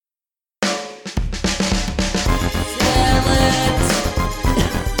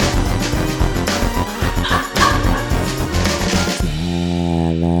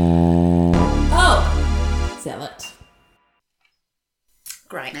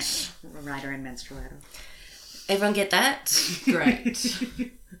writer and menstruator. Everyone get that? Great.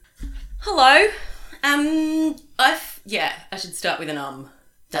 Hello. I should start with an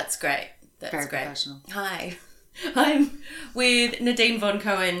That's great. That's Very great. professional. Hi. I'm with Nadine Von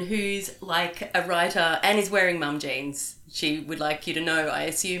Cohen, who's like a writer and is wearing mum jeans. She would like you to know, I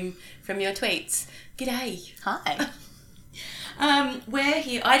assume, from your tweets. G'day. Hi. We're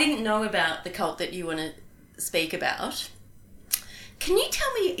here. I didn't know about the cult that you want to speak about. Can you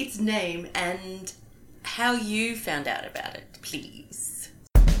tell me its name and how you found out about it, please?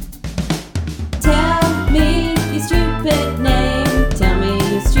 Tell me your stupid name. Tell me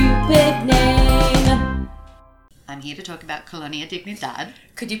your stupid name. I'm here to talk about Colonia Dignidad.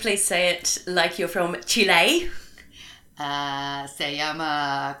 Could you please say it like you're from Chile? Se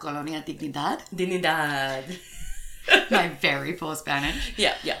llama Colonia Dignidad. Dignidad. My very poor Spanish.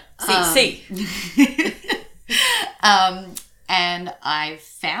 Yeah. Sí. And I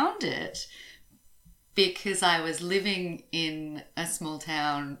found it because I was living in a small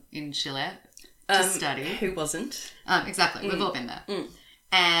town in Chile to study. Who wasn't? Exactly. We've all been there.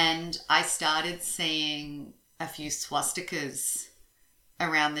 And I started seeing a few swastikas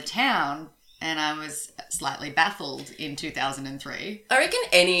around the town, and I was slightly baffled in 2003. I reckon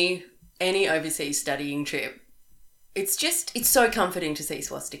any overseas studying trip, it's so comforting to see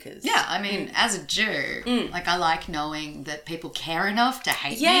swastikas. Yeah, I mean, as a Jew, like I like knowing that people care enough to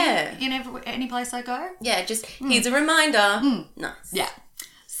hate me in any place I go. Yeah, just here's a reminder. Nice. Yeah.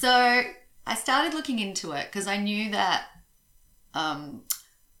 So I started looking into it because I knew that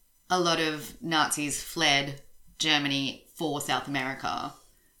a lot of Nazis fled Germany for South America.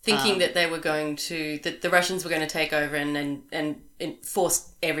 Thinking that they were going to, that the Russians were going to take over and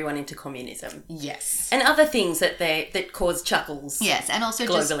force everyone into communism. Yes. And other things that cause chuckles. Yes, and also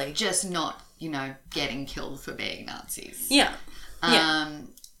globally. just not, getting killed for being Nazis. Yeah.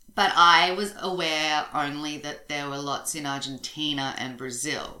 But I was aware only that there were lots in Argentina and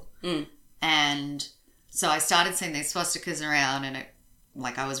Brazil. And so I started seeing these swastikas around, and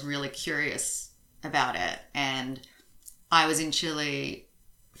I was really curious about it. And I was in Chile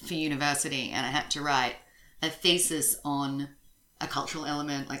for university, and I had to write a thesis on a cultural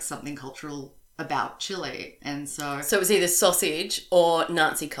element, like something cultural about Chile. And so it was either sausage or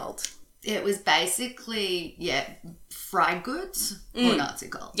Nazi cult. It was basically, fried goods or Nazi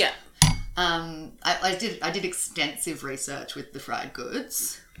cult. Yeah. I did extensive research with the fried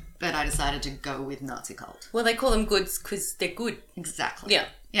goods, but I decided to go with Nazi cult. Well, they call them goods because they're good. Exactly. Yeah.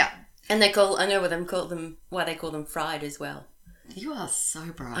 Yeah. And I know why they call them fried as well. You are so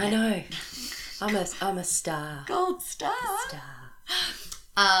bright. I know. I'm a star. Gold star.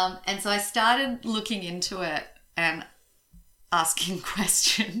 And so I started looking into it and asking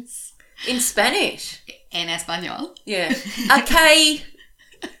questions. In Spanish? En español. Yeah. Okay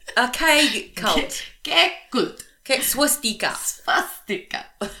cult. ¿Qué cult? Okay, swastika. Swastika.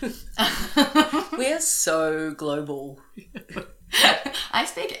 We are so global. I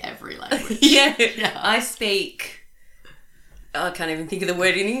speak every language. Yeah. I can't even think of the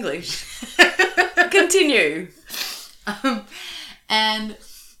word in English. Continue.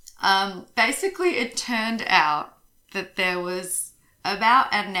 Basically it turned out that there was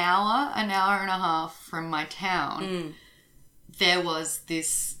about an hour and a half from my town, there was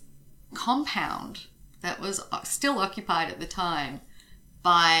this compound that was still occupied at the time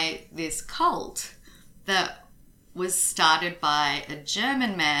by this cult that was started by a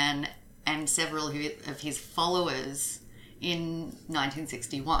German man and several of his followers in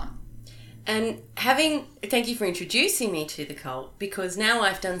 1961. And thank you for introducing me to the cult, because now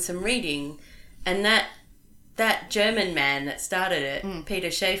I've done some reading, and that German man that started it, Paul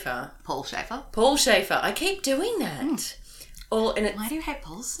Schaefer, I keep doing that. Why do you hate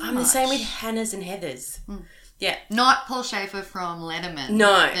Paul so I'm much? the same with Hannah's and Heather's. Yeah. Not Paul Schaefer from Letterman.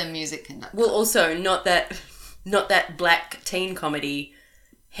 No. The music conductor. Well, also not that black teen comedy,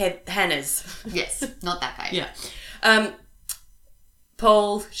 Hannah's. Yes, not that guy. Yeah.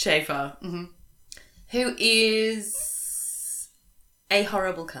 Paul Schaefer, who is a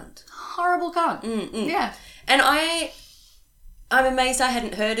horrible cunt. Horrible cunt. Yeah. And I'm amazed I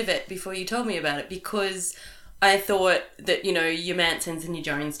hadn't heard of it before you told me about it, because I thought that, your Mansons and your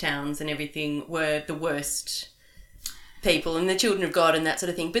Jonestowns and everything were the worst people and the children of God and that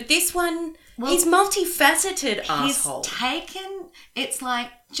sort of thing. But this one, he's multifaceted asshole. It's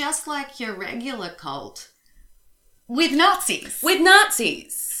just like your regular cult with Nazis.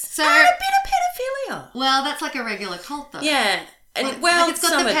 So and a bit of pedophilia. Well, that's like a regular cult though. Yeah. And it's got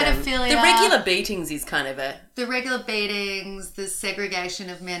some the of them. pedophilia. The regular beatings is kind of the regular beatings, the segregation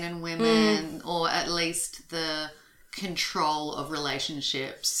of men and women, or at least the control of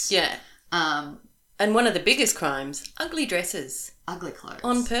relationships. Yeah. And one of the biggest crimes, ugly dresses Ugly clothes.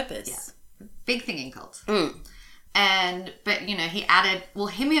 on purpose. Yeah. Big thing in cults. Mm. But he added,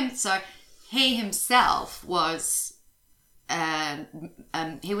 he himself was,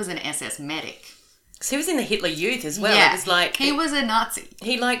 he was an SS medic. So he was in the Hitler Youth as well. Yeah. It was like He was a Nazi.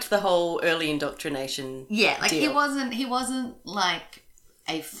 he liked the whole early indoctrination. Yeah, like deal. he wasn't like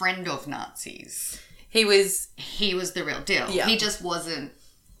a friend of Nazis. He was He was the real deal. Yeah. He just wasn't,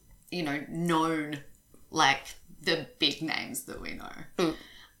 known like the big names that we know.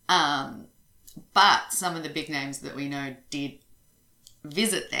 But some of the big names that we know did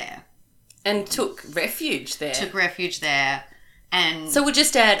visit there, and took refuge there. took refuge there, and So we'll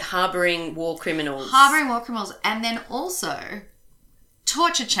just add harbouring war criminals. harboring war criminals, and then also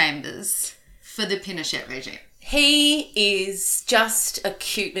torture chambers for the Pinochet regime. He is just a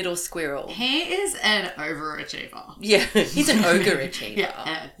cute little squirrel. He is an overachiever. Yeah, he's an ogre achiever.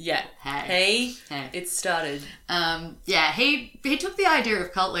 Yeah. Yeah. Hey. It started. He took the idea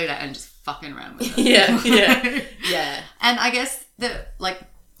of cult leader and just fucking ran with it. Yeah. And I guess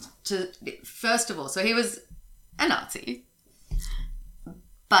first of all, so he was a Nazi,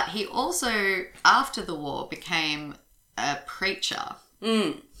 but he also, after the war, became a preacher,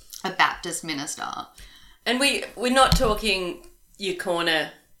 a Baptist minister. And we're not talking your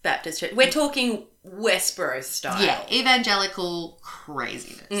corner Baptist church. We're talking Westboro style. Yeah, evangelical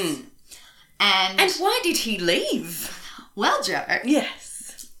craziness. And why did he leave? well, Joe,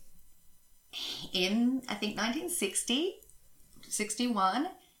 Yes. in, I think, 61,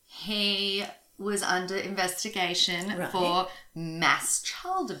 he was under investigation Right. for mass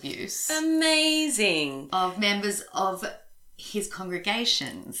child abuse Amazing. of members of his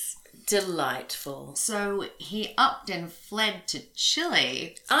congregations. Delightful. So he upped and fled to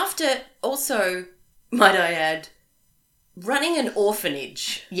Chile. After also, might I add, running an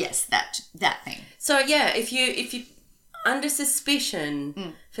orphanage. Yes, that thing. So yeah, if you under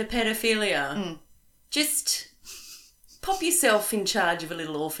suspicion for pedophilia, just pop yourself in charge of a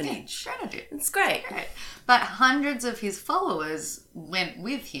little orphanage. Great idea. It's great. Great. But hundreds of his followers went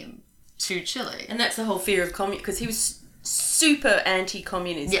with him to Chile. And that's the whole fear of communism, because he was super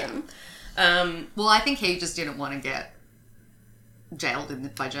anti-communism. Well, I think he just didn't want to get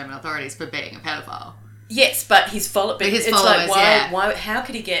jailed by German authorities for being a pedophile. Yes, but his followers. But his it's followers, like, yeah. why? How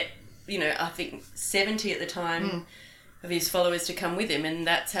could he get? I think 70 at the time of his followers to come with him, and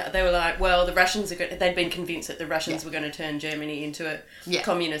that's how they were like. Well, the Russians are. They'd been convinced that the Russians were going to turn Germany into a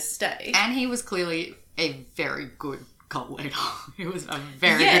communist state. And he was clearly a very good cult leader. He was a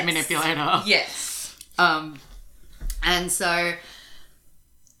very Yes. good manipulator. Yes. And so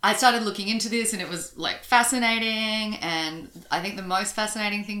I started looking into this, and it was like fascinating. And I think the most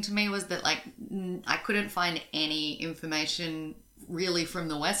fascinating thing to me was that I couldn't find any information really from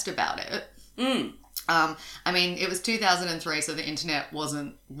the West about it. I mean, it was 2003, so the internet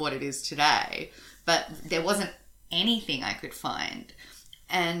wasn't what it is today, but there wasn't anything I could find.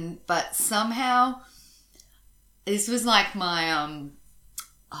 But somehow this was like my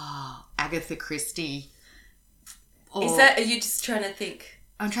Agatha Christie. Are you just trying to think?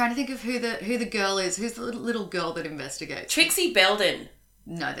 I'm trying to think of who the girl is. Who's the little girl that investigates? Trixie Belden.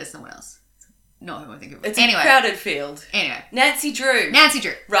 No, there's someone else. Not who I think of. It's Anyway. a crowded field. Anyway. Nancy Drew. Nancy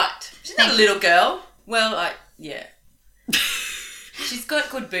Drew. Right. She's not a little girl. Well, yeah. She's got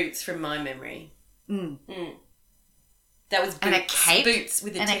good boots from my memory. That was boots. And a cape? Boots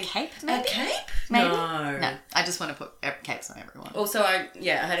with a And a T. cape, A maybe? cape? Maybe? No. No, I just want to put capes on everyone. Also, I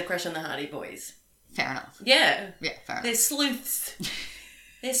had a crush on the Hardy Boys. Fair enough. Yeah. Yeah, fair enough. They're sleuths.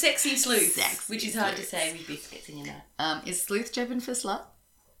 They're sexy sleuths. Sexy which is hard to sleuths. say with biscuits in your mouth. Is sleuth German for slut?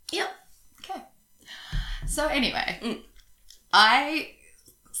 Yep. Okay. So anyway, I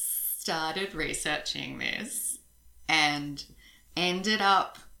started researching this and ended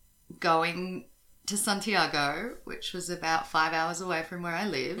up going to Santiago, which was about 5 hours away from where I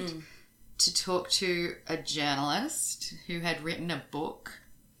lived, to talk to a journalist who had written a book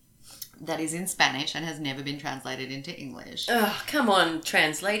that is in Spanish and has never been translated into English. Oh, come on,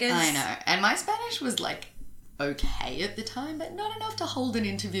 translators. I know. And my Spanish was okay at the time, but not enough to hold an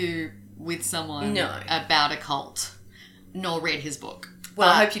interview with someone about a cult, nor read his book. Well,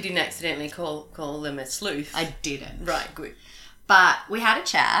 I hope you didn't accidentally call them a sleuth. I didn't. Right, good. But we had a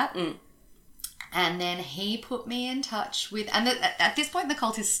chat, and then he put me in touch with... And at this point, the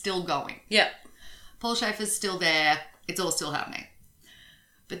cult is still going. Yep. Paul Schaefer's still there. It's all still happening.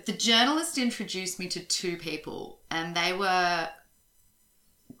 But the journalist introduced me to two people, and they were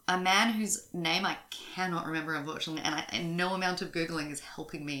a man whose name I cannot remember, unfortunately, and no amount of Googling is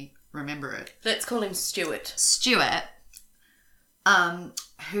helping me remember it. Let's call him Stuart. Stuart,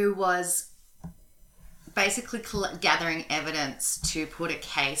 who was basically gathering evidence to put a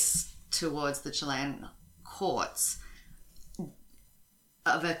case towards the Chilean courts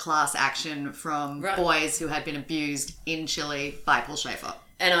of a class action from boys who had been abused in Chile by Paul Schaefer.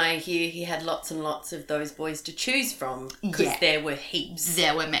 And I hear he had lots and lots of those boys to choose from because there were heaps.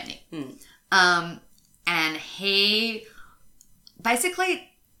 There were many. And he... Basically,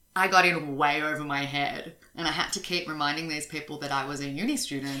 I got in way over my head and I had to keep reminding these people that I was a uni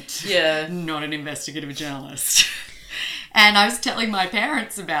student. Yeah. Not an investigative journalist. And I was telling my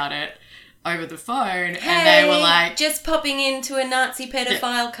parents about it over the phone and they were like... just popping into a Nazi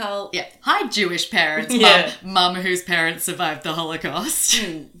pedophile cult. Yeah. Hi, Jewish parents. Mum whose parents survived the Holocaust.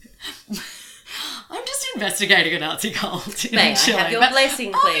 I'm just investigating a Nazi cult in May Chile. I have your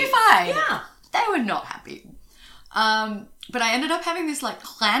blessing, please? I'll be fine. Yeah. They were not happy. But I ended up having this like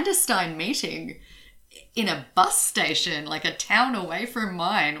clandestine meeting in a bus station, like a town away from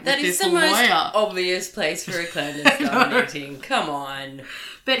mine, with That is this the lawyer. most obvious place for a clandestine meeting. Come on.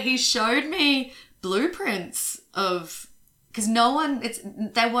 But he showed me blueprints of, because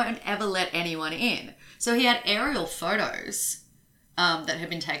they won't ever let anyone in. So he had aerial photos that had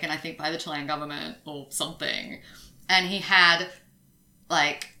been taken, I think, by the Chilean government or something. And he had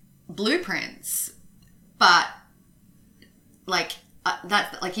like blueprints, but like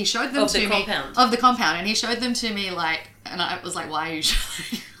he showed them of to the me compound. Of the compound, and he showed them to me and I was like, why are you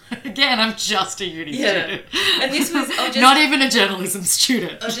showing? Again, I'm just a uni student. And this was not even a journalism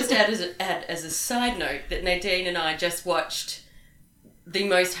student. I'll just add as a side note that Nadine and I just watched the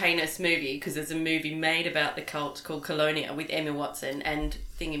most heinous movie, because there's a movie made about the cult called Colonia with Emma Watson and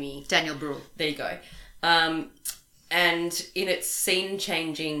Thingamy. Daniel Bruhl. There you go. And in its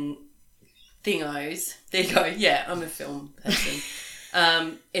scene-changing thingos, there you go. Yeah, I'm a film person.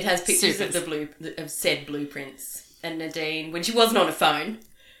 It has pictures of said blueprints. And Nadine, when she wasn't on a phone,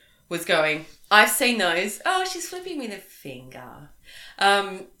 was going, I've seen those. Oh, she's flipping with a finger.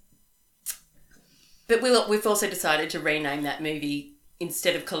 But we've also decided to rename that movie,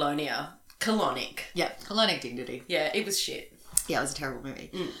 instead of Colonia, Colonic. Yeah, Colonic Dignity. Yeah, it was shit. Yeah, it was a terrible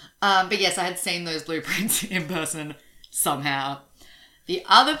movie. But yes, I had seen those blueprints in person somehow. The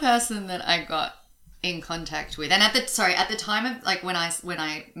other person that I got in contact with, and at the time of like when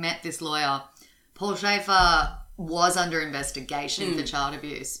I met this lawyer, Paul Schaefer was under investigation for child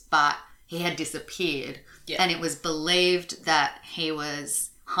abuse, but he had disappeared, and it was believed that he was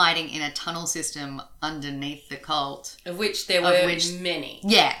hiding in a tunnel system underneath the cult, of which there were many.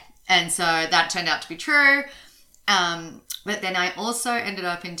 Yeah, and so that turned out to be true. But then I also ended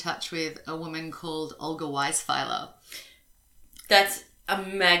up in touch with a woman called Olga Weisfeiler. That's a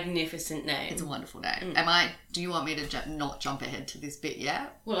magnificent name. It's a wonderful name. Do you want me to not jump ahead to this bit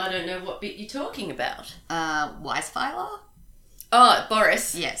yet? Well, I don't know what bit you're talking about. Weisfeiler? Oh,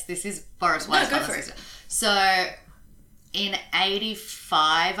 Boris. Yes, this is Boris No, go Weisfeiler's for it. sister. So, in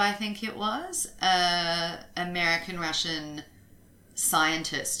 85, I think it was, American-Russian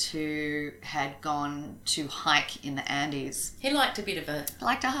scientist who had gone to hike in the Andes. He liked a bit of a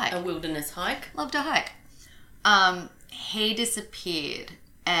wilderness hike. Loved to hike. He disappeared,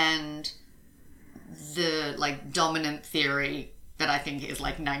 and the like dominant theory that I think is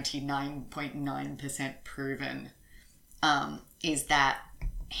like 99.9% proven is that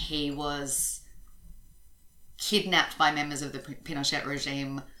he was kidnapped by members of the Pinochet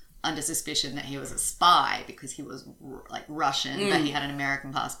regime under suspicion that he was a spy because he was like Russian, but he had an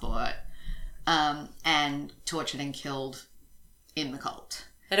American passport, and tortured and killed in the cult.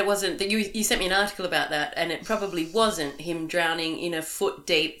 And it wasn't that you sent me an article about that, and it probably wasn't him drowning in a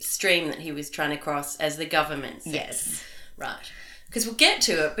foot-deep stream that he was trying to cross, as the government said. Yes. Right. Because we'll get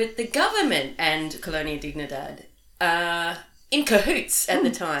to it, but the government and Colonia Dignidad are in cahoots at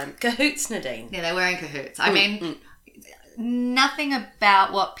the time. Cahoots, Nadine. Yeah, they were in cahoots. I mean, nothing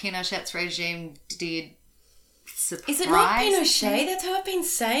about what Pinochet's regime did surprised Is it not me. Pinochet? That's how I've been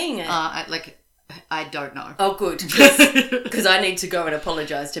saying it. I don't know. Oh, good. Because I need to go and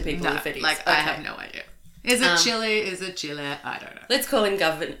apologise to people if it is. I have no idea. Is it Chile? Is it Chile? I don't know. Let's call him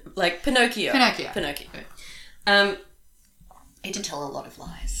Pinocchio. Pinocchio. He did tell a lot of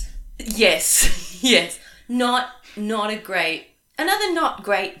lies. Yes. Yes. Not a great... Another not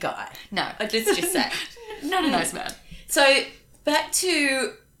great guy. No. Let's just say. Not a nice man. So, back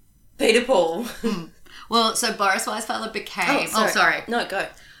to Peter Paul. Well, so Boris Weisfeiler became... No, go.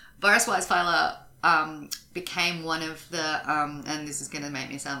 Boris Weisfeiler became one of the... and this is going to make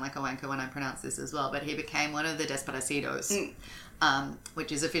me sound like a wanker when I pronounce this as well, but he became one of the Desaparecidos,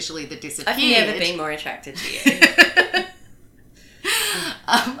 which is officially the disappeared... I've never been more attracted to you.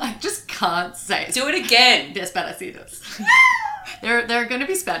 I just can't say it. Do it again. Desperacidos. There are going to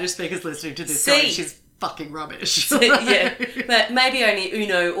be Spanish speakers listening to this Sí. going, she's fucking rubbish. Yeah, but maybe only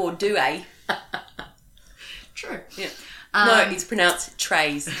uno or due. True. Yeah. No, it's pronounced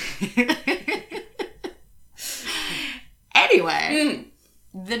trays. Anyway,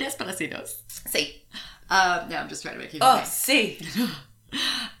 the Desperacidos. See. No, I'm just trying to make you Oh, happy. see.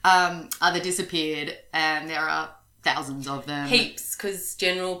 They disappeared, and there are thousands of them. Heaps, because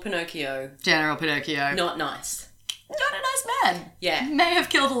General Pinocchio, General Pinocchio. not nice. Not a nice man. Yeah. May have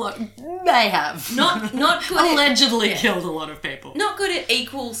killed a lot. May have. Not good at, Allegedly killed a lot of people. not good at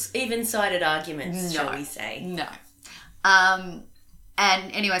even-sided arguments, shall No. we say. No. And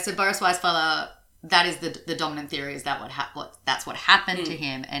anyway, so Boris Weisfeller, that is the dominant theory, is that that's what happened to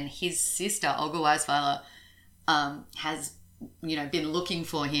him. And his sister, Olga Weisfeller, has, been looking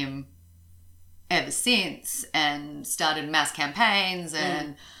for him ever since and started mass campaigns.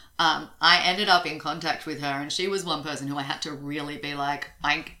 And I ended up in contact with her, and she was one person who I had to really be like,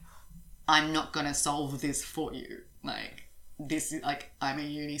 I'm not going to solve this for you. Like, this is, like, I'm a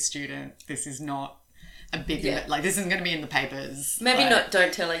uni student. This is not a big, this isn't going to be in the papers. Maybe Like,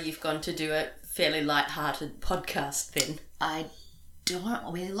 don't tell her you've gone to do a fairly light-hearted podcast then.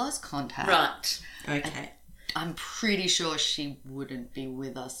 we lost contact. Right. Okay. I'm pretty sure she wouldn't be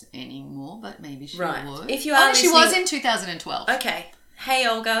with us anymore, but maybe she Right. would. If you are she was listening- in 2012. Okay. Hey,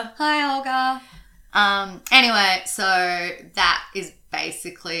 Olga. Hi, Olga. Anyway, so that is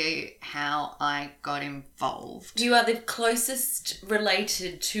basically how I got involved. You are the closest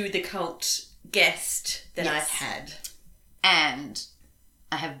related to the cult guest that Yes. I've had. And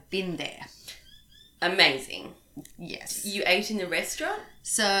I have been there. Amazing. Yes. You ate in the restaurant?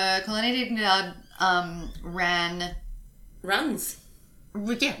 So Colony Dignidad ran... Runs.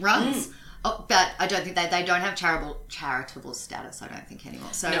 Yeah, runs. Oh, but I don't think they don't have charitable status, I don't think,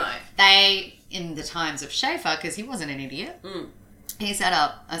 anymore. So No. they, in the times of Schaefer, because he wasn't an idiot, he set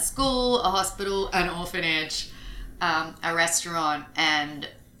up a school, a hospital, an orphanage, a restaurant, and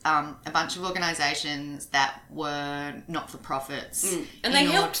a bunch of organisations that were not-for-profits. And they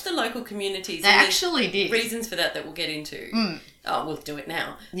helped the local communities. They and there's actually did. reasons for that we'll get into. Oh, we'll do it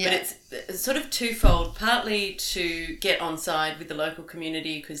now. Yeah. But it's sort of twofold. Partly to get on side with the local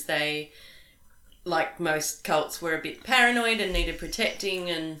community because they, like most cults, were a bit paranoid and needed protecting.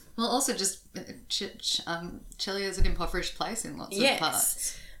 And Well, also just Chile is an impoverished place in lots of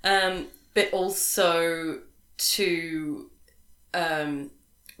parts. but also to,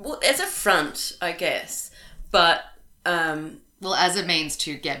 as a front, I guess. But Well, as a means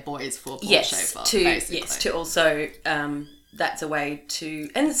to get boys for Paul Schaefer, basically. to also that's a way to,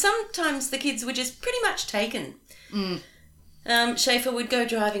 and sometimes the kids were just pretty much taken. Schaefer would go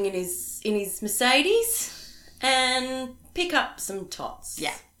driving in his Mercedes and pick up some tots.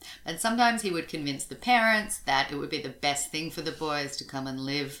 Yeah. And sometimes he would convince the parents that it would be the best thing for the boys to come and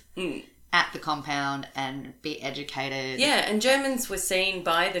live at the compound and be educated. Yeah, and Germans were seen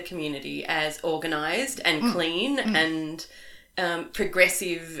by the community as organised and clean and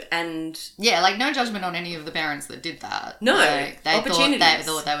progressive and... Yeah, like no judgment on any of the parents that did that. No, they opportunities.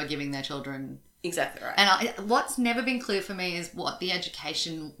 thought they were giving their children... Exactly right. And what's never been clear for me is what the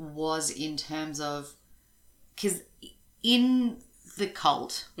education was in terms of... Because in the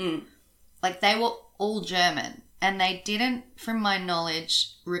cult, like they were all German and they didn't, from my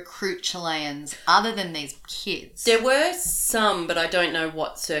knowledge, recruit Chileans other than these kids. There were some, but I don't know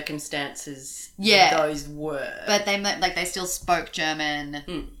what circumstances those were. But they still spoke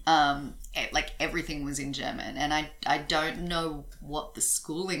German. Like everything was in German, and I don't know what the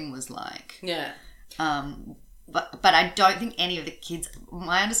schooling was like. Yeah. But I don't think any of the kids.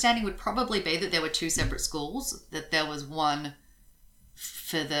 My understanding would probably be that there were two separate schools. That there was one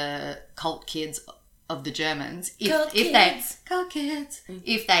for the cult kids of the Germans. If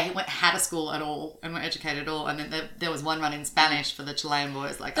they had a school at all and were educated at all, and then there was one run in Spanish for the Chilean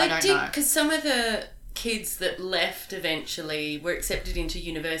boys. Like I don't know. Because some of the kids that left eventually were accepted into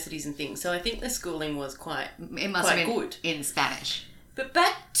universities and things. So I think the schooling was quite It must have been good in Spanish. But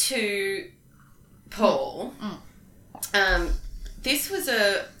back to Paul. This was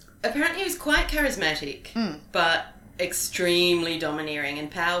apparently he was quite charismatic, but extremely domineering, and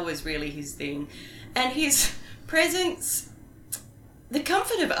power was really his thing. And his presence, the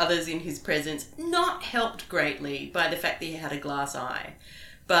comfort of others in his presence, not helped greatly by the fact that he had a glass eye.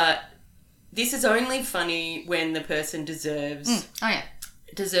 But this is only funny when the person deserves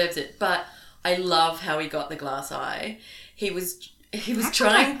it. But I love how he got the glass eye. He was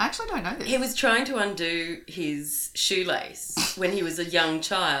trying. I actually don't know this. He was trying to undo his shoelace when he was a young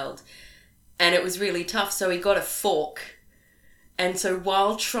child, and it was really tough. So he got a fork And so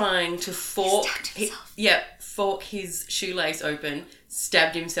while trying to fork, stabbed himself. fork his shoelace open,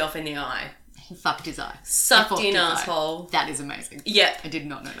 stabbed himself in the eye. He fucked his eye. Sucked He fucked in his eye. asshole. That is amazing. Yeah. I did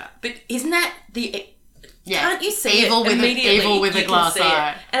not know that. But isn't that the... Yeah. Can't you see Evil it with immediately? evil with You a can glass see it.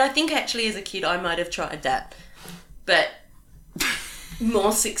 eye. And I think actually as a kid I might have tried that. But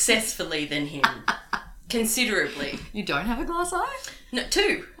more successfully than him. Considerably. You don't have a glass eye? No,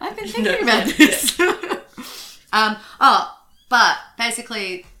 2. I've been thinking about this. But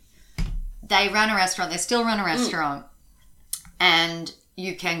basically, they run a restaurant. They still run a restaurant, and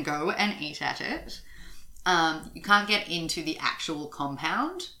you can go and eat at it. You can't get into the actual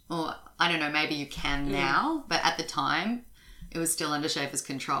compound, or I don't know, maybe you can now, but at the time, it was still under Schaefer's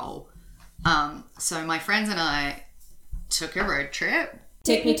control. So my friends and I took a road trip.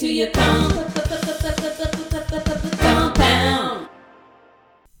 Take me to your compound.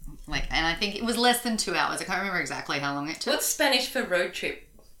 And I think it was less than 2 hours. I can't remember exactly how long it took. What's Spanish for road trip?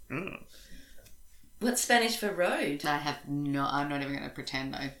 What's Spanish for road? I'm not even going to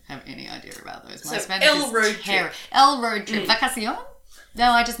pretend I have any idea about those. So, El road trip. El road trip. Vacación?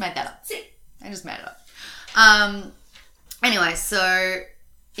 No, I just made that up. I just made it up. Anyway, so,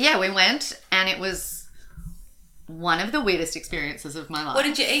 yeah, we went, and it was one of the weirdest experiences of my life. What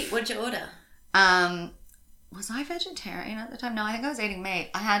did you eat? What did you order? Was I vegetarian at the time? No, I think I was eating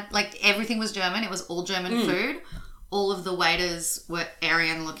meat. I had, everything was German. It was all German food. All of the waiters were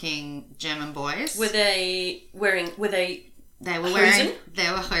Aryan-looking German boys. They were They were Hosen?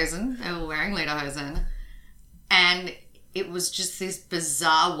 Hosen. They were wearing lederhosen. And it was just this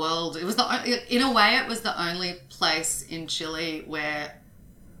bizarre world. It was in a way, it was the only place in Chile where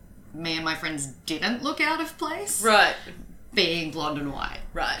me and my friends didn't look out of place. Right. Being blonde and white.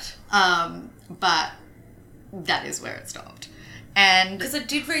 Right. But that is where it stopped. And Because I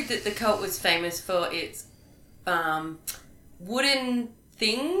did read that the cult was famous for its wooden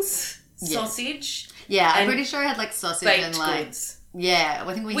things, sausage, yeah, I'm and pretty sure it had sausage baked and goods. yeah,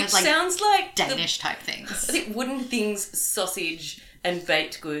 I think we Which had sounds like Danish type things. I think wooden things, sausage, and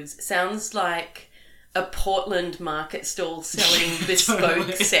baked goods sounds like a Portland market stall selling bespoke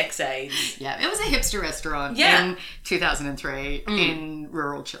Totally. sex aids. Yeah, it was a hipster restaurant Yeah. in 2003 in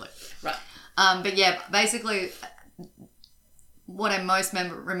rural Chile. Right. But yeah, basically, what I most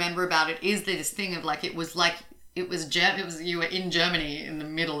remember about it is this thing of you were in Germany in the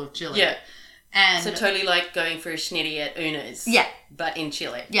middle of Chile. Yeah. And So totally like going for a schnitty at Una's. Yeah. But in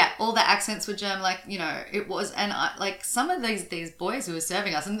Chile. yeah, all the accents were German, it was, and some of these boys who were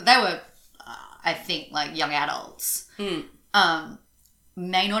serving us, and they were, I think, young adults,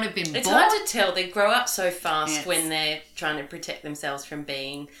 may not have been It's born. hard to tell. They grow up so fast Yes. when they're trying to protect themselves from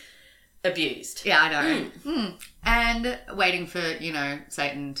being abused. Yeah, I know. And waiting for,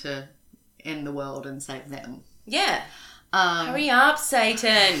 Satan to end the world and save them. Yeah. Hurry up,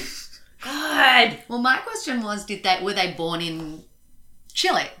 Satan. God. Well, my question was, were they born in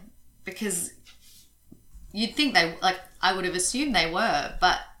Chile? Because you'd think I would have assumed they were,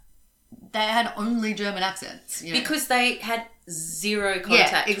 but they had only German accents. Because they had zero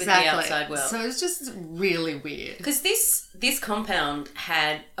contact with the outside world. So it was just really weird. Because this compound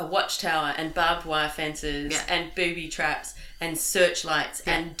had a watchtower and barbed wire fences and booby traps and searchlights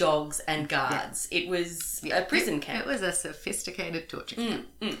and dogs and guards. It was a prison camp. It was a sophisticated torture camp.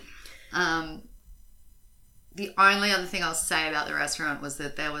 The only other thing I'll say about the restaurant was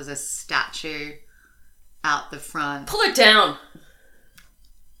that there was a statue out the front Pull it down.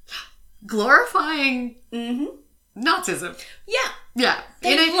 glorifying Nazism. Yeah. Yeah.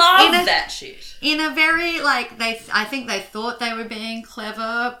 They love that shit. In a very, I think they thought they were being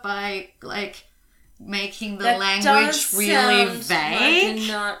clever by, making the language really vague. Like a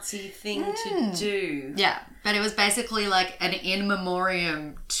Nazi thing to do. Yeah, but it was basically an in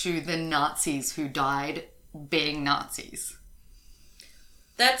memoriam to the Nazis who died being Nazis.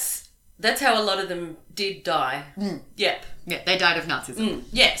 That's how a lot of them did die. Yep. Yeah, they died of Nazism.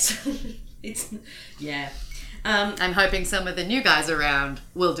 Yes. I'm hoping some of the new guys around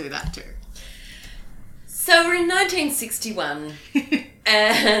will do that too. So we're in 1961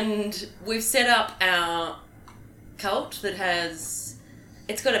 and we've set up our cult that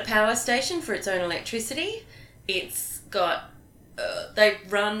it's got a power station for its own electricity. It's got,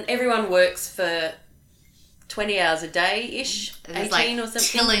 everyone works for 20 hours a day-ish, 18 or something.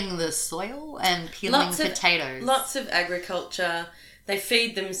 Tilling the soil and peeling potatoes. Lots of agriculture. They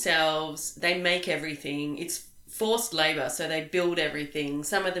feed themselves. They make everything. It's forced labour, so they build everything.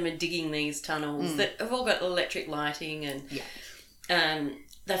 Some of them are digging these tunnels that have all got electric lighting and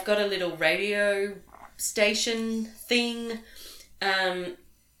they've got a little radio station thing.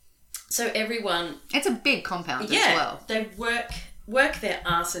 So everyone... It's a big compound as well. They work work their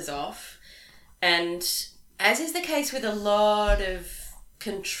asses off, and as is the case with a lot of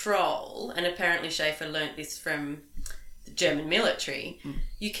control, and apparently Schaefer learnt this from the German military,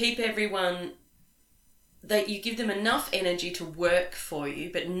 you keep everyone, that you give them enough energy to work for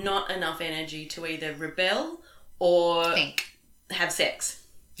you, but not enough energy to either rebel or Think. have sex.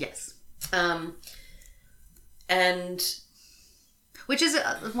 Yes. And Which is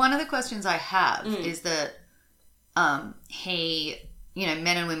one of the questions I have is that men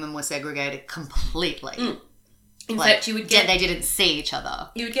and women were segregated completely. in fact, you would get they didn't see each other.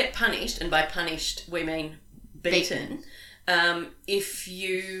 you would get punished, and by punished we mean beaten. If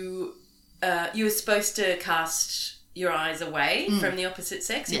you were supposed to cast your eyes away from the opposite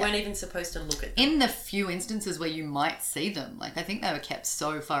sex. You weren't even supposed to look at them. In the few instances where you might see them, like I think they were kept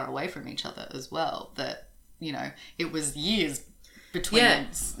so far away from each other as well that, it was years between them,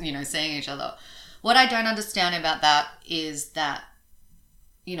 seeing each other. What I don't understand about that is that,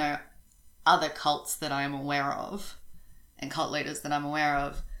 other cults that I am aware of and cult leaders that I'm aware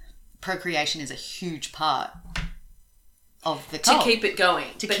of, procreation is a huge part of the cult. To keep it going.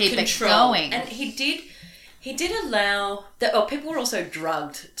 Keep it going. And he did allow that. Oh, people were also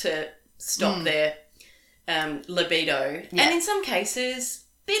drugged to stop their libido, and in some cases,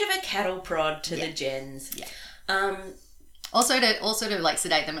 bit of a cattle prod to the gens. Yeah. Also to like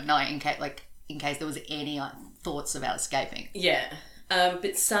sedate them at night in case there was any thoughts about escaping. Yeah.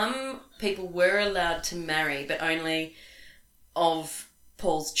 But some people were allowed to marry, but only of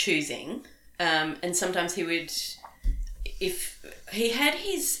Paul's choosing. And sometimes he would, if he had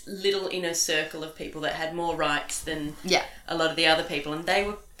his little inner circle of people that had more rights than a lot of the other people, and they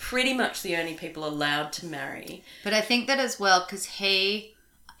were pretty much the only people allowed to marry. But I think that as well, because he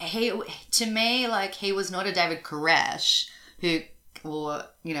to me, like, he was not a David Koresh or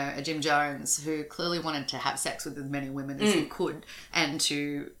a Jim Jones who clearly wanted to have sex with as many women as he could and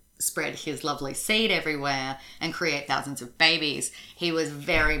to spread his lovely seed everywhere and create thousands of babies. He was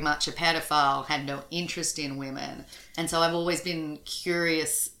very much a pedophile, had no interest in women. And so I've always been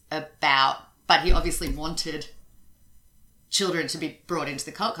curious about, but he obviously wanted children to be brought into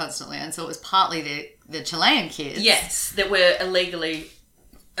the cult constantly. And so it was partly the Chilean kids. Yes, that were illegally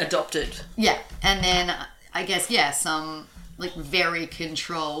adopted. Yeah. And then I guess, some like very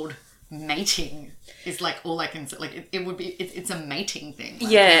controlled mating is like all I can say. Like it would be, it's a mating thing.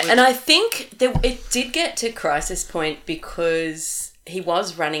 Like, and I think that it did get to crisis point because he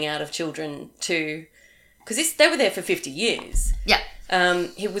was running out of children because they were there for 50 years. Yeah.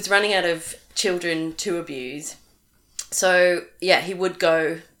 He was running out of children to abuse. So, he would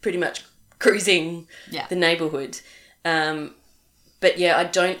go pretty much cruising the neighbourhood. But, I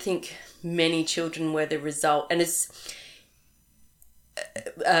don't think many children were the result. And it's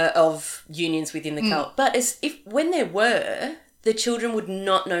of unions within the cult. But when there were, the children would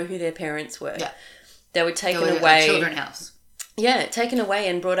not know who their parents were. Yeah. They were taken away. Children's house. Yeah, taken away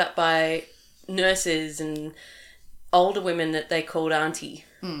and brought up by nurses and older women that they called auntie,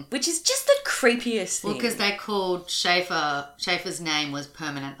 which is just the creepiest thing. Well, because they called Schaefer's name was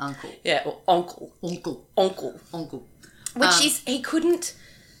Permanent Uncle. Yeah, or Uncle. Uncle. Which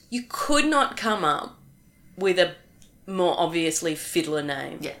you could not come up with a more obviously fiddler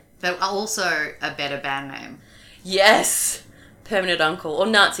name. Yeah. But also a better band name. Yes. Permanent Uncle. Or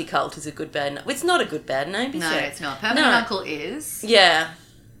Nazi Cult is a good bad name. It's not a good bad name, is No, it? it's not. Permanent Uncle is. Yeah.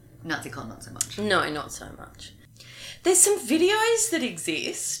 Nazi Cult, not so much. No, not so much. There's some videos that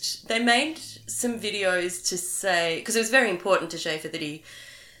exist. They made some videos to say... Because it was very important to Schaefer that he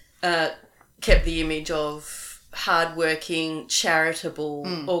kept the image of hard-working,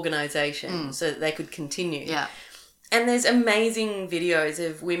 charitable organisation so that they could continue. Yeah. And there's amazing videos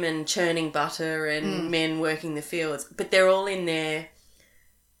of women churning butter and men working the fields, but they're all in their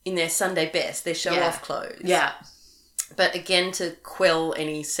Sunday best, their show-off clothes. Yeah. But again, to quell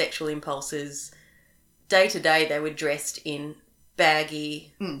any sexual impulses, day to day they were dressed in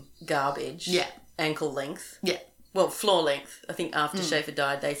baggy garbage. Yeah. Ankle length. Yeah. Well, floor length. I think after Schaefer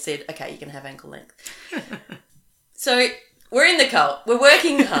died, they said, okay, you can have ankle length. So we're in the cult. We're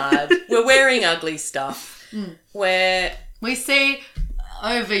working hard. We're wearing ugly stuff. Where we see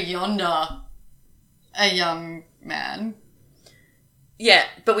over yonder a young man. Yeah,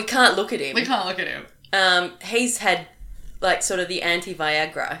 but we can't look at him. We can't look at him. He's had like sort of the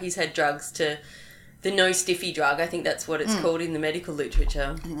anti-Viagra. He's had drugs to the no stiffy drug. I think that's what it's called in the medical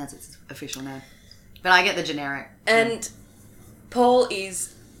literature. I think that's its official name. But I get the generic. And Paul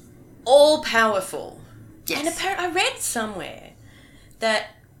is all powerful. Yes. And apparently I read somewhere that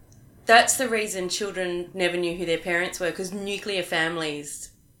that's the reason children never knew who their parents were, because nuclear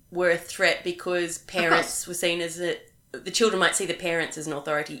families were a threat because parents were seen as the children might see the parents as an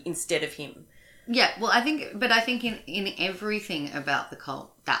authority instead of him. Yeah, well, I think in everything about the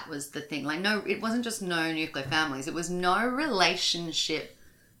cult, that was the thing. Like, no, it wasn't just no nuclear families. It was no relationship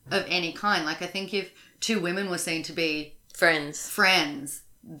of any kind. Like, I think if two women were seen to be Friends,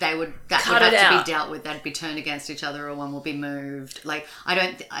 that would Cut have it to out. be dealt with. They'd be turned against each other, or one will be moved. Like,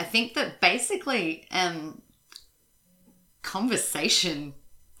 I think that basically, conversation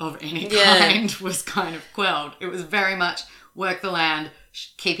of any kind was kind of quelled. It was very much work the land,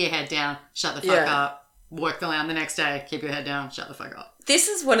 keep your head down, shut the fuck up. Work the land the next day, keep your head down, shut the fuck up. This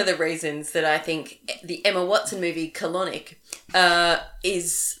is one of the reasons that I think the Emma Watson movie Colonic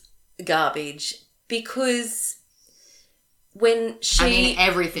is garbage, because when she... I mean,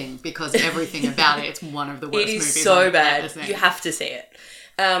 everything, because everything about it, it's one of the worst it movies is so I've bad. ever seen. You have to see it.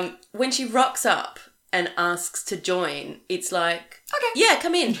 When she rocks up and asks to join, it's like, Okay. yeah,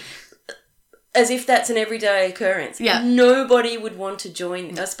 come in. As if that's an everyday occurrence. Yeah. Nobody would want to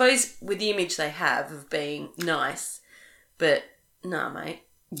join. I suppose with the image they have of being nice, but nah, mate.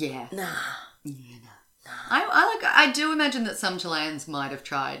 Yeah. Nah. I do imagine that some Chileans might have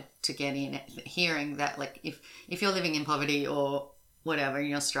tried to get in, hearing that, like, if you're living in poverty or whatever and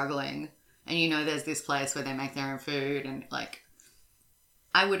you're struggling and you know there's this place where they make their own food, and, like,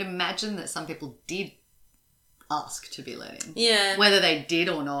 I would imagine that some people did ask to be let in. Yeah. Whether they did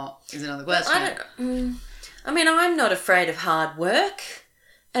or not is another question. I mean, I'm not afraid of hard work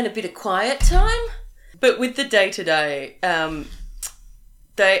and a bit of quiet time. But with the day-to-day, I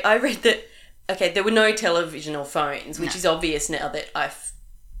read that, okay, there were no television or phones, which is obvious now that I've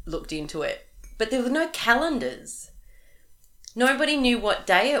looked into it. But there were no calendars. Nobody knew what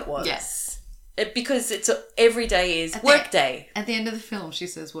day it was. Yes. Because every day is work day. At the end of the film, she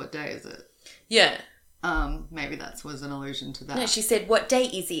says, "What day is it?" Yeah. Maybe that was an allusion to that. No, she said, "What day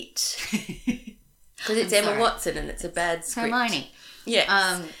is it?" Because it's Emma Watson and it's a bad script. Hermione. Yes.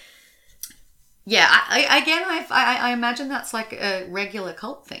 Yeah, I imagine that's like a regular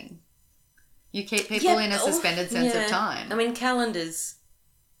cult thing. You keep people in a suspended sense of time. I mean, calendars,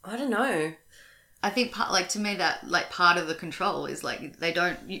 I don't know. I think to me that like part of the control is like they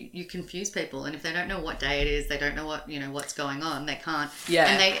don't you confuse people, and if they don't know what day it is, they don't know what's going on, they can't. Yeah.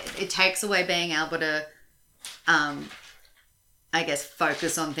 And it takes away being able to I guess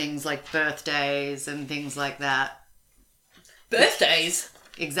focus on things like birthdays and things like that. Birthdays?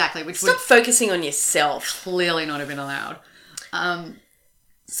 Exactly, which Stop would focusing on yourself. clearly not have been allowed.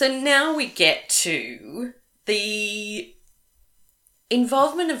 So now we get to the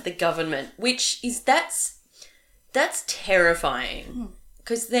involvement of the government, which is that's terrifying.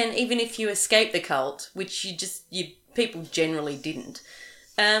 Because then even if you escape the cult, which people generally didn't,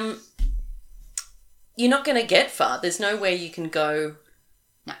 you're not going to get far. There's nowhere you can go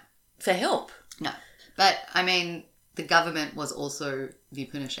for help. No. But, I mean, the government was also the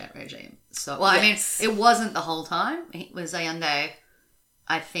Pinochet regime. So, Yes. I mean, it wasn't the whole time. It was Allende.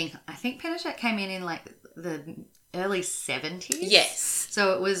 I think Pinochet came in like the early 70s. Yes.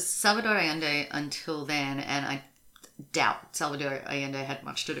 So it was Salvador Allende until then, and I doubt Salvador Allende had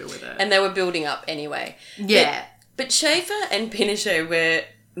much to do with it. And they were building up anyway. Yeah. But Schaefer and Pinochet were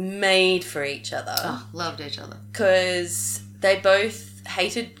made for each other. Oh, loved each other. Because they both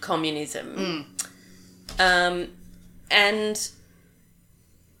hated communism. And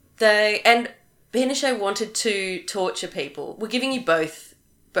Pinochet wanted to torture people. We're giving you both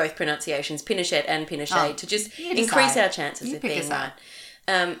pronunciations, Pinochet and Pinochet, to just increase our chances You of pick a being side.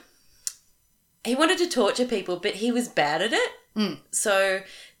 right. He wanted to torture people, but he was bad at it. So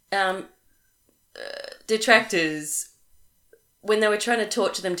detractors, when they were trying to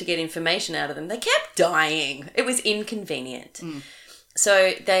torture them to get information out of them, they kept dying. It was inconvenient.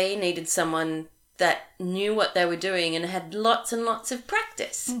 So they needed someone that knew what they were doing and had lots and lots of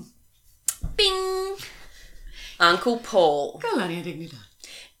practice. Bing! Uncle Paul. Colonia Dignidad.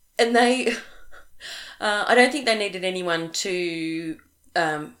 And they... I don't think they needed anyone to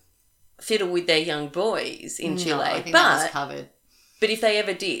fiddle with their young boys in Chile. No, I think that was covered. But if they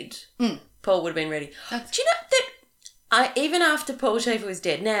ever did, Paul would have been ready. Do you know that even after Paul Schaefer was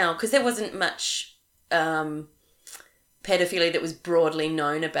dead now, because there wasn't much pedophilia that was broadly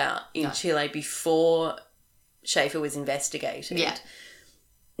known about in Chile before Schaefer was investigated. Yeah.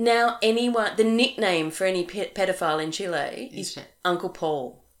 Now the nickname for any pedophile in Chile is Uncle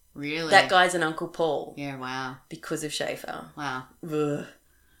Paul. Really? That guy's an Uncle Paul. Yeah, wow. Because of Schaefer. Wow. Ugh.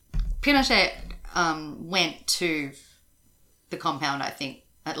 Pinochet went to the compound, I think,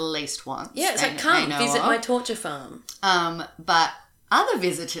 at least once. Yeah, so come visit my torture farm. But other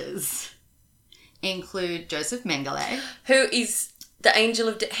visitors include Joseph Mengele. Who is the angel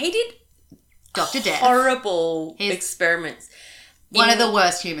of death. He did Dr. Death. horrible He's experiments. One of the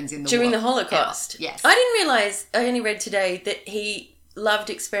worst humans in the During world. the Holocaust. Ever. Yes. I didn't realise, I only read today, that he loved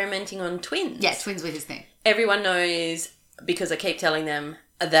experimenting on twins. Yeah, twins were his thing. Everyone knows, because I keep telling them,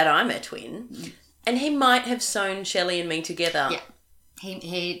 that I'm a twin. And he might have sewn Shelley and me together. Yeah.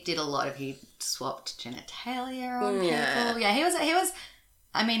 He did a lot of, he swapped genitalia on Yeah. people. Yeah, he was,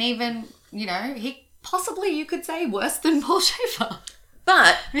 I mean, even, he possibly, you could say, worse than Paul Schaefer.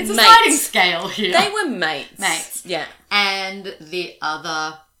 But It's a mates. sliding scale here. They were mates. Mates. Yeah. And the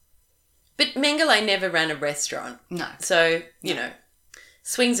other, But Mengele never ran a restaurant. no. So,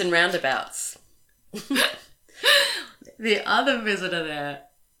 swings and roundabouts. The other visitor there,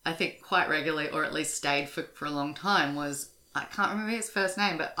 I think quite regularly, or at least stayed for a long time, was, I can't remember his first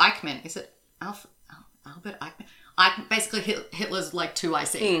name, but Eichmann. Is it Albert Eichmann? Basically, Hitler's like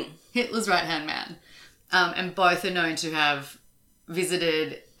 2IC. Hitler's right-hand man. And both are known to have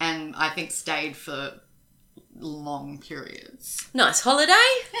visited and I think stayed for long periods. Nice holiday.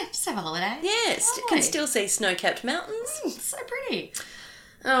 Yeah, just have a holiday. Yes. Lovely. Can still see snow-capped mountains. So pretty.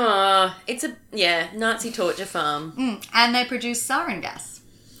 Oh, it's Nazi torture farm. And they produce sarin gas.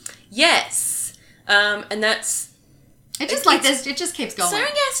 Yes. And that's... It just keeps going.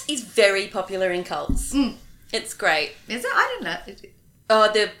 Sarin gas is very popular in cults. It's great. Is it? I don't know.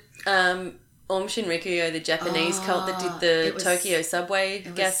 Oh, the Aum Shinrikyo, the Japanese cult that did the it was- Tokyo subway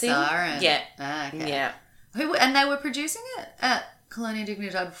gassing. Sarin. Yeah. Ah, okay. Yeah. And they were producing it at Colonia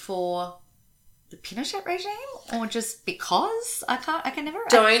Dignidad for the Pinochet regime, or just because? I can never.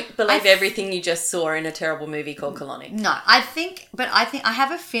 Don't believe everything you just saw in a terrible movie called Colonic. No, I think I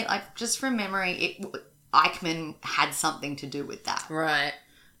have a feel. Just from memory, Eichmann had something to do with that. Right.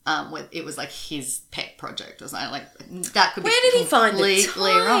 It was like his pet project or something. Like that could be. Where did he find the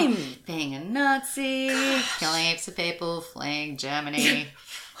completely time? wrong? Being a Nazi, killing heaps of people, fleeing Germany.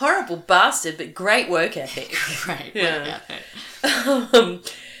 Horrible bastard, but great work ethic. Great. Yeah. Yeah.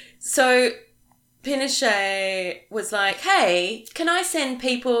 So Pinochet was like, hey, can I send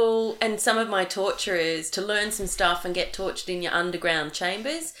people and some of my torturers to learn some stuff and get tortured in your underground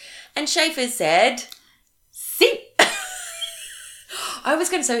chambers? And Schaefer said, See. I was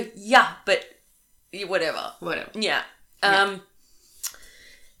going to say, yeah, but whatever. Whatever. Yeah. Yeah.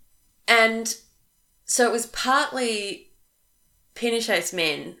 And so it was partly Pinochet's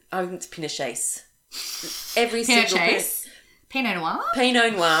men. Oh, it's Pinochet's. Every single Pinochet's. Pinot Noir?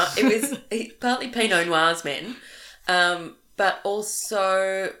 Pinot Noir. It was partly Pinot Noir's men. But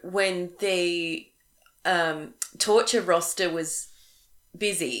also when the torture roster was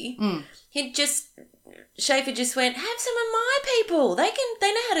busy, Schaefer just went, have some of my people. They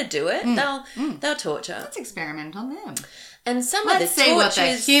know how to do it. They'll torture. Let's experiment on them. And some Let's of the see tortures,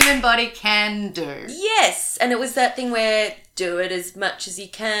 what the human body can do. yes, and it was that thing where do it as much as you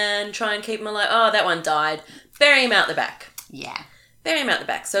can, try and keep them alive. Oh, that one died. Bury him out the back. Yeah. Bury him out the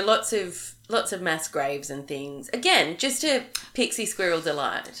back. So lots of mass graves and things. Again, just a pixie squirrel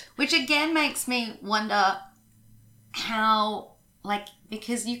delight. Which again makes me wonder how,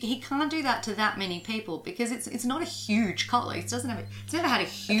 because he can't do that to that many people because it's not a huge cult. Like, it's never had a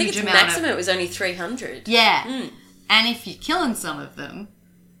huge I think its amount maximum of... it was only 300. Yeah. And if you're killing some of them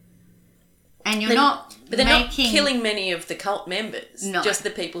and you're not But they're making... not killing many of the cult members. No. Just the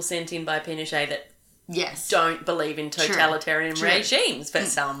people sent in by Pinochet that Yes. don't believe in totalitarian True. regimes. For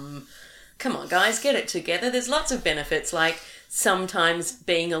some, come on guys, get it together. There's lots of benefits, like sometimes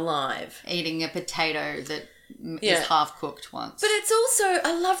being alive. Eating a potato that Yeah. is half cooked once. But it's also,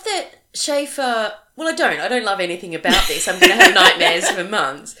 I love that Schaefer, well I don't love anything about this. I'm going to have nightmares for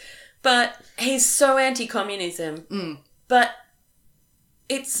months. But he's so anti-communism. But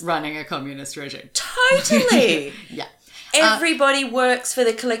it's running a communist regime. totally... Yeah. Everybody works for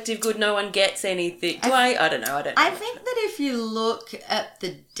the collective good. No one gets anything. I don't know. I think that if you look at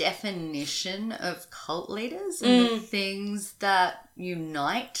the definition of cult leaders and the things that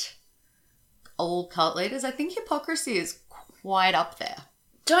unite all cult leaders, I think hypocrisy is quite up there.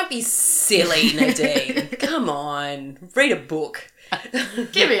 Don't be silly, Nadine. Come on. Read a book.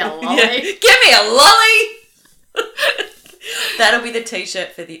 Give me a lolly. Yeah. Give me a lolly. That'll be the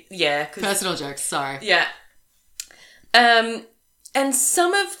t-shirt for the... Yeah. Personal jokes, sorry. Yeah. And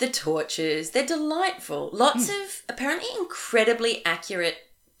some of the tortures, they're delightful. Lots of apparently incredibly accurate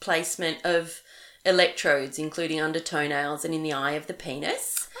placement of electrodes, including under toenails and in the eye of the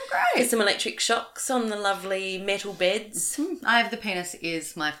penis. Oh, great. There's some electric shocks on the lovely metal beds. Eye of the Penis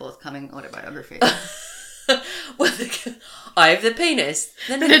is my forthcoming autobiography. Well, Eye of the Penis,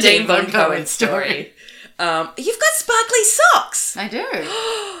 the Nadine von Cohen story. You've got sparkly socks. I do.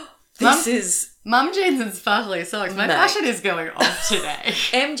 This is Mum jeans and sparkly socks. My Mate. fashion is going off today.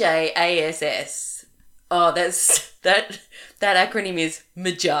 MJASS. Oh, that acronym is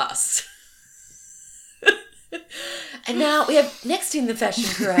Majas. And now we have next in the fashion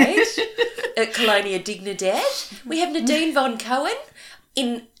parade at Colonia Dignidad, we have Nadine von Cohen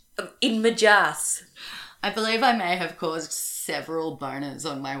in Majas. I believe I may have caused several boners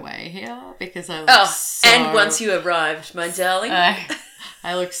on my way here because I look And once you arrived, my darling.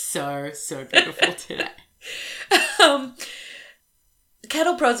 I look so beautiful today.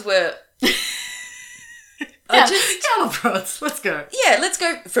 Cattle prods were... Cattle prods. Let's go. Yeah, let's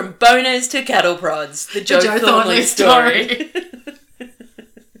go from boners to cattle prods. The Joe Thornley story.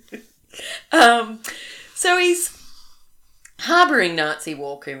 So he's harbouring Nazi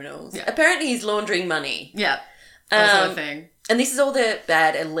war criminals. Yeah. Apparently he's laundering money. Yeah. That's a thing. And this is all the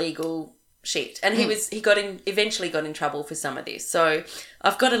bad, illegal shit. And he eventually got in trouble for some of this. So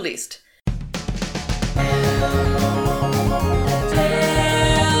I've got a list.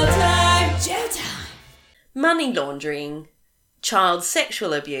 Jail time. Money laundering, child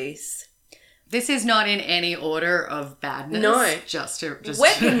sexual abuse, This is not in any order of badness. No. Just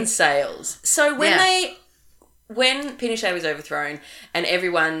weapon sales. So Yeah. when Pinochet was overthrown and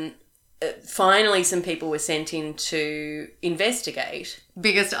everyone, finally some people were sent in to investigate.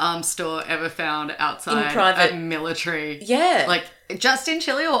 biggest arms store ever found outside In private- a military. Yeah. Like, just in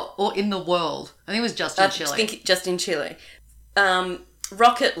Chile or in the world? I think it was just in Chile. I think just in Chile.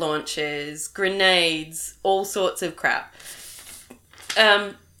 Rocket launchers, grenades, all sorts of crap.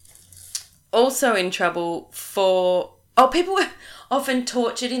 Also in trouble for... Oh, people were often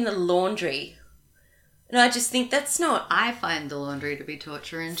tortured in the laundry. And I just think that's not... I find the laundry to be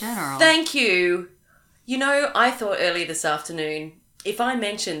torture in general. Thank you. You know, I thought earlier this afternoon, if I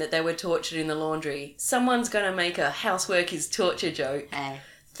mentioned that they were tortured in the laundry, someone's going to make a housework is torture joke. Hey.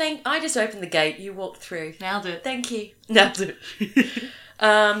 I just opened the gate, you walked through. Nailed it. Thank you. Nailed it.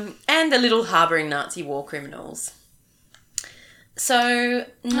 And the little harbouring Nazi war criminals. So,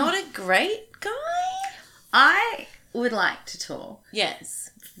 not a great guy? I would like to talk Yes.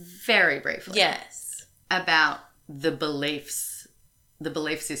 very briefly Yes. about the belief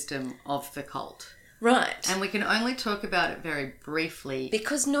system of the cult. Right. And we can only talk about it very briefly.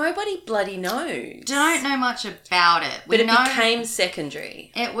 Because nobody bloody knows. Don't know much about it. But We it know became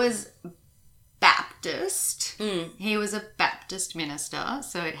secondary. it was Baptist. Mm. He was a Baptist minister,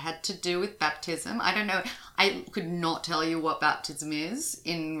 so it had to do with baptism. I don't know. I could not tell you what baptism is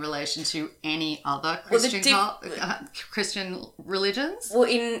in relation to any other Christian Christian religions. Well,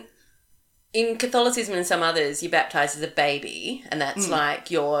 in Catholicism and some others, you're baptised as a baby, and that's like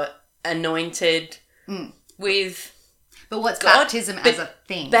you're anointed with But what's God, baptism but as a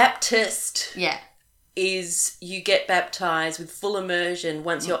thing? Baptist Yeah. is you get baptised with full immersion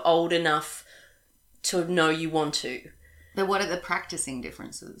once you're old enough to know you want to. But what are the practicing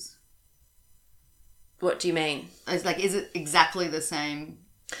differences? What do you mean? Is it exactly the same?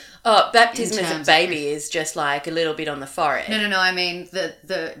 Oh, baptism In as a terms of baby is just like a little bit on the forehead. No. I mean,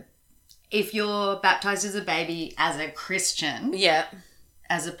 if you're baptized as a baby as a Christian, Yeah.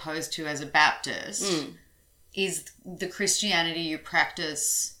 as opposed to as a Baptist, is the Christianity you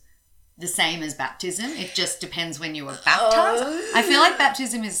practice the same as baptism? It just depends when you were baptized. I feel like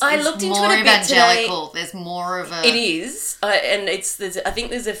baptism is I looked into more it a bit today. evangelical. There's more of a... It is, and I think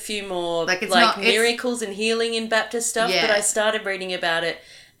there's a few more Like, it's not- it's- miracles and healing in Baptist stuff. Yeah. But I started reading about it,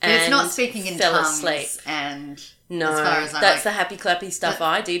 But and it's not speaking in fell tongues asleep. and... No, as far as I that's like, the happy clappy stuff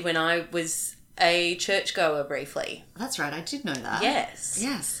I did when I was a churchgoer briefly. That's right, I did know that. Yes.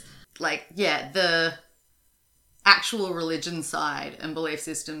 Yes. Like, yeah, the actual religion side and belief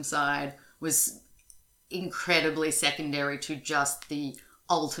system side was incredibly secondary to just the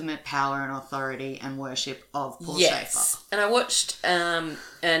ultimate power and authority and worship of Paul Schaefer. And I watched an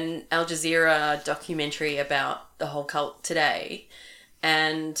Al Jazeera documentary about the whole cult today.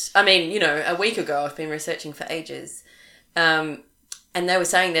 And, I mean, a week ago, I've been researching for ages. And they were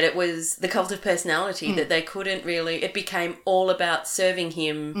saying that it was the cult of personality, that they couldn't really... It became all about serving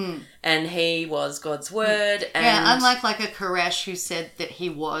him, and he was God's word. And Yeah, unlike like a Koresh who said that he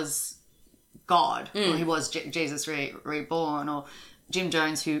was God, or he was Jesus reborn, or Jim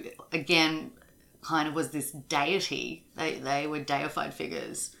Jones who, again, kind of was this deity. They were deified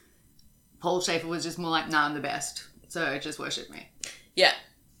figures. Paul Schaefer was just more like, nah, I'm the best, so just worship me. Yeah.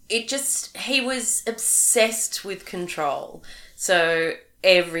 He was obsessed with control. So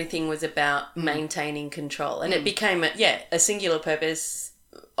everything was about maintaining control. And it became a singular purpose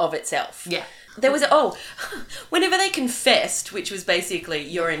of itself. Yeah. There was whenever they confessed, which was basically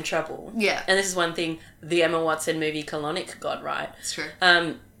you're in trouble. Yeah. And this is one thing the Emma Watson movie Colonic got right. It's true.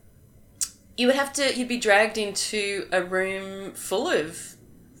 you'd be dragged into a room full of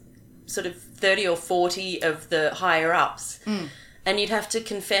sort of 30 or 40 of the higher ups. And you'd have to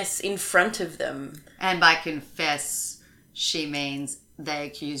confess in front of them. And by confess, she means they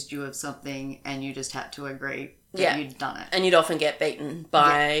accused you of something and you just had to agree that you'd done it. And you'd often get beaten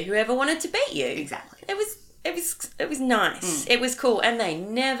by whoever wanted to beat you. Exactly. It was nice. It was cool. And they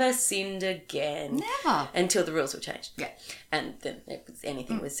never sinned again. Never. Until the rules were changed. Yeah. And then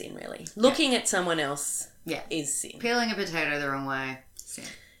anything was sin, really. Looking at someone else is sin. Peeling a potato the wrong way, sin.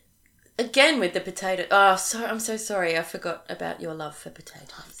 Again with the potato. Oh, I'm so sorry. I forgot about your love for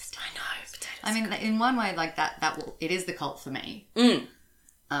potatoes. I know, potatoes. I mean, in one way, like it is the cult for me.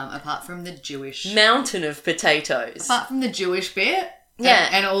 Apart from the Jewish... Mountain of potatoes. Apart from the Jewish bit... Yeah.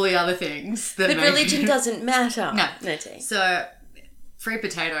 And all the other things. That but religion doesn't matter. No. So, free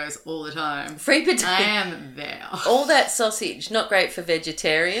potatoes all the time. Free potatoes. I am there. All that sausage, not great for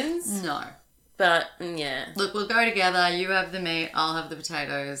vegetarians. No. But, yeah. Look, we'll go together. You have the meat. I'll have the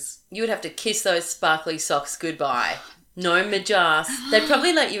potatoes. You would have to kiss those sparkly socks goodbye. No majas. They'd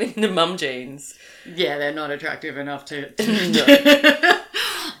probably let you in the mum jeans. Yeah, they're not attractive enough to...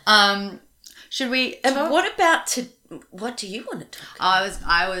 No. Should we... And what do you want to talk about?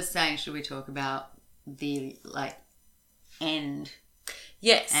 I was saying, should we talk about the, end?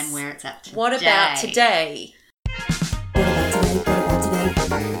 Yes. And where it's at today? What about today?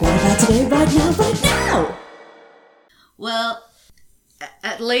 What about today, right now? Well,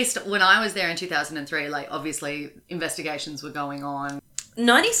 at least when I was there in 2003, obviously investigations were going on.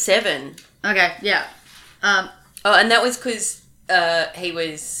 97. Okay, yeah. And that was because he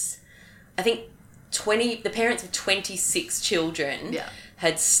was, I think, the parents of 26 children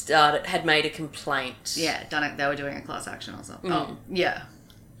had made a complaint. Yeah, done it. They were doing a class action or something. Oh, yeah.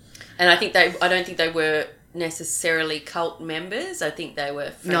 And I don't think they were necessarily cult members. I think they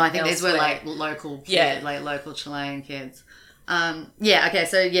were from No, I think elsewhere. these were local kids, local Chilean kids. Okay,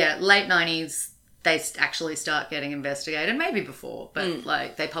 so late 90s, they actually start getting investigated, maybe before, but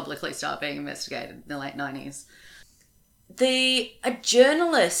they publicly start being investigated in the late 90s. A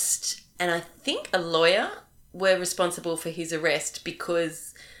journalist and I think a lawyer were responsible for his arrest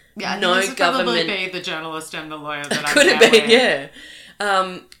because no government... probably be the journalist and the lawyer that could have been, yeah.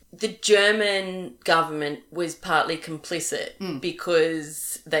 The German government was partly complicit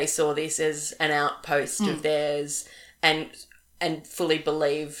because they saw this as an outpost of theirs and fully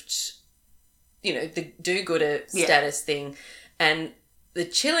believed, the do-gooder status thing. And the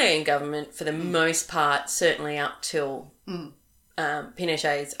Chilean government, for the most part, certainly up till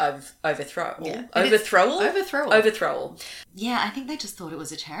Pinochet's overthrow. Yeah. Overthrowal. Yeah, I think they just thought it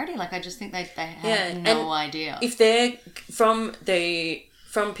was a charity. I just think they had no idea. If they're from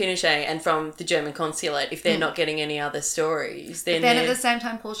Pinochet and from the German consulate, if they're not getting any other stories, then at the same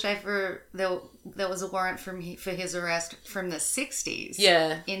time, Paul Schaefer, there was a warrant for his arrest from the 60s.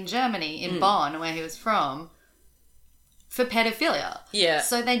 Yeah. In Germany, in Bonn, where he was from, for pedophilia. Yeah.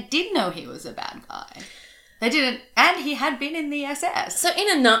 So they did know he was a bad guy. They didn't, and he had been in the SS. So in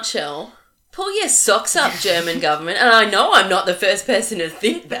a nutshell, pull your socks up, German government, and I know I'm not the first person to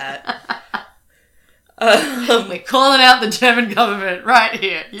think that. We're calling out the German government right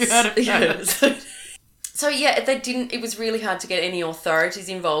here. You heard it first. So they didn't. It was really hard to get any authorities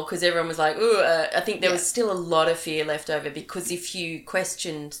involved because everyone was like, "Ooh." I think there was still a lot of fear left over because if you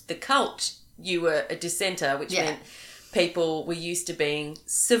questioned the cult, you were a dissenter, which meant people were used to being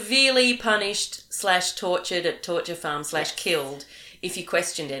severely punished / tortured at torture farms / killed if you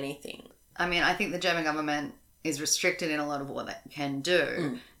questioned anything. I mean, I think the German government is restricted in a lot of what they can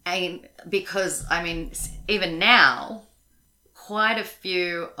do. And because, I mean, even now, quite a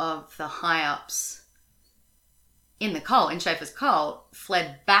few of the high-ups in the cult, in Schaefer's cult,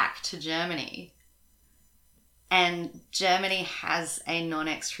 fled back to Germany. And Germany has a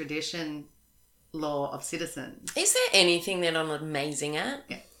non-extradition law of citizens. Is there anything they're not amazing at?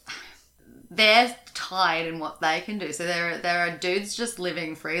 Yeah. They're tied in what they can do. So there are dudes just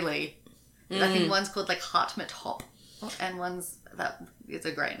living freely. I think one's called Hartmut Hopp, and one's... That is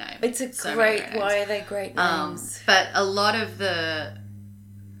a great name. It's great. Why are they great names? But a lot of the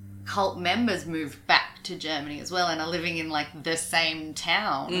cult members moved back to Germany as well and are living in the same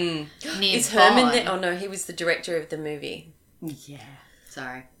town near Is Bonn. Herman there? Oh no, he was the director of the movie. Yeah.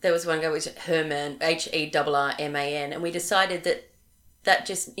 Sorry. There was one guy which was Herman, Herrman, and we decided that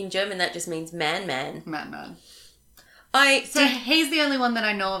just in German that just means man. Man. So he's the only one that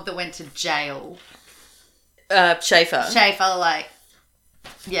I know of that went to jail. Schaefer,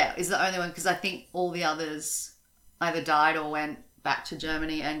 is the only one because I think all the others either died or went back to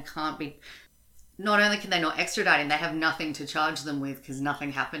Germany and can't be not only can they not extradite him, they have nothing to charge them with because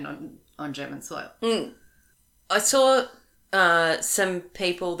nothing happened on German soil. I saw some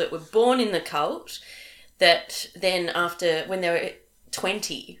people that were born in the cult that then after, when they were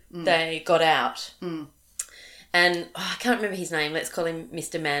 20, they got out. And I can't remember his name. Let's call him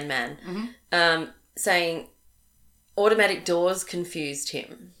Mr. Man. Saying automatic doors confused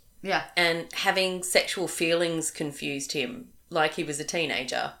him. Yeah. And having sexual feelings confused him, like he was a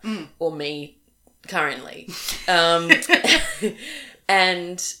teenager, or me currently.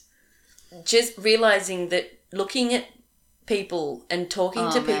 And just realising that looking at people and talking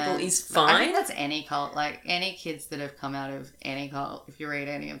to people is I fine. think that's any cult. Like, any kids that have come out of any cult, if you read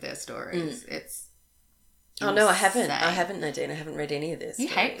any of their stories, it's Oh, no, I haven't. insane. I haven't, Nadine. I haven't read any of this. You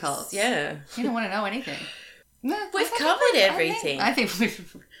hate cults. Yeah. You don't want to know anything. No, We've covered everything. I think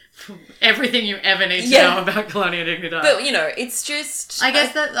we've... Everything you ever need to Yeah. know about Colonia Dignidad. But, you know, it's just... I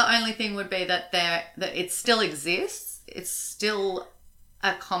guess that the only thing would be that it still exists. It's still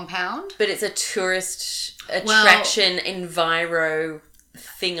a compound. But it's a tourist attraction enviro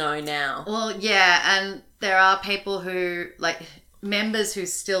thingo now. Well, yeah, and there are people who, like, members who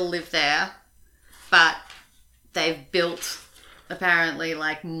still live there, but they've built, apparently,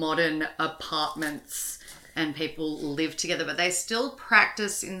 like, modern apartments and people live together, but they still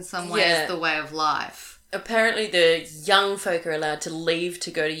practice in some ways Yeah. the way of life. Apparently the young folk are allowed to leave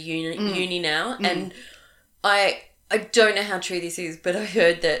to go to uni now, and I don't know how true this is, but I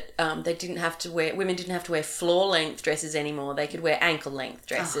heard that women didn't have to wear floor-length dresses anymore. They could wear ankle-length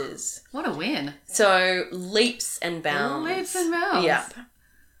dresses. What a win. So leaps and bounds. Leaps and bounds. Yep.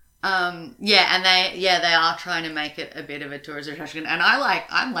 And they are trying to make it a bit of a tourist attraction, and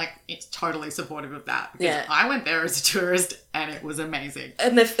I'm it's totally supportive of that because Yeah. I went there as a tourist and it was amazing.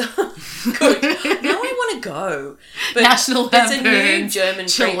 And good. Now I want to go. But National there's a new Lampoon's German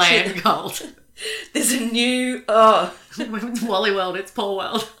Chilean preacher. cult. There's a new It's Wally World, it's Paul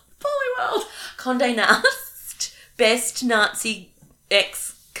World. Polly World. Condé Nast, best Nazi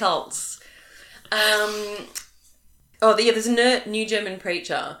ex-cults. There's a new German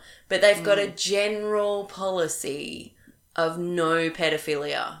preacher, but they've got a general policy of no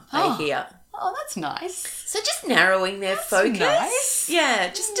pedophilia, I hear. Oh, that's nice. So just narrowing their focus. nice. Yeah,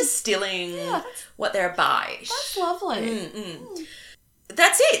 just distilling what they're about. That's lovely.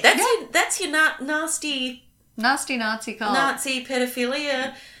 That's it. That's your nasty Nasty Nazi cult. Nazi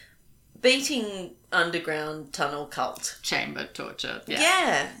pedophilia beating underground tunnel cult. Chamber torture.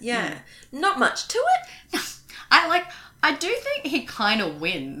 Yeah. Not much to it. I do think he kind of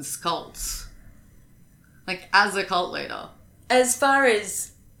wins cults. Like, as a cult leader. As far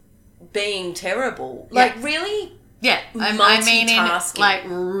as being terrible. Yeah. Like, really? Yeah. I mean, Multitasking.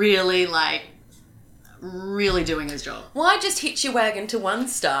 really doing his job. Why just hitch your wagon to one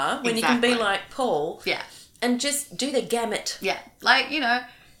star when you can be Exactly. like Paul Yeah. and just do the gamut? Yeah. Like,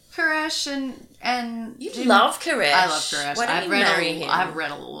 Koresh and You Jim- love Koresh. I love Koresh. Why don't you marry him? I've read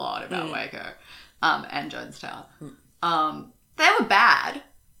a lot about Waco and Jonestown. They were bad,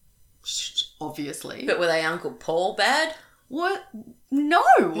 obviously. But were they Uncle Paul bad? What? No.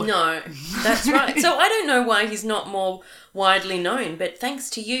 No, that's right. So I don't know why he's not more widely known, but thanks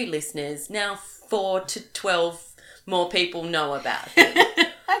to you, listeners, now 4 to 12 more people know about him.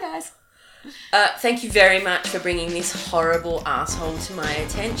 Hi, guys. Thank you very much for bringing this horrible asshole to my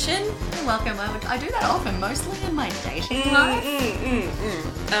attention. You're welcome. I do that often, mostly in my dating life.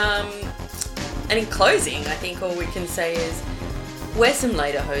 And in closing, I think all we can say is wear some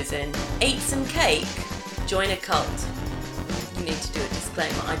lederhosen, eat some cake, join a cult. You need to do a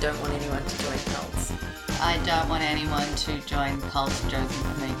disclaimer. I don't want anyone to join cults. I don't want anyone to join cults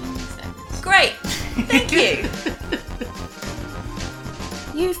Joseph making music. Great. Thank you.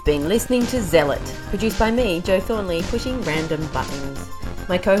 You've been listening to Zealot, produced by me, Jo Thornley, pushing random buttons.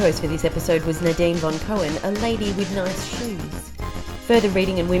 My co-host for this episode was Nadine Von Cohen, a lady with nice shoes. Further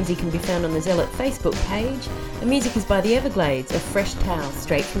reading and whimsy can be found on the Zealot Facebook page. The music is by The Everglades, a fresh towel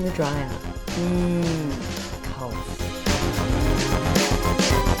straight from the dryer.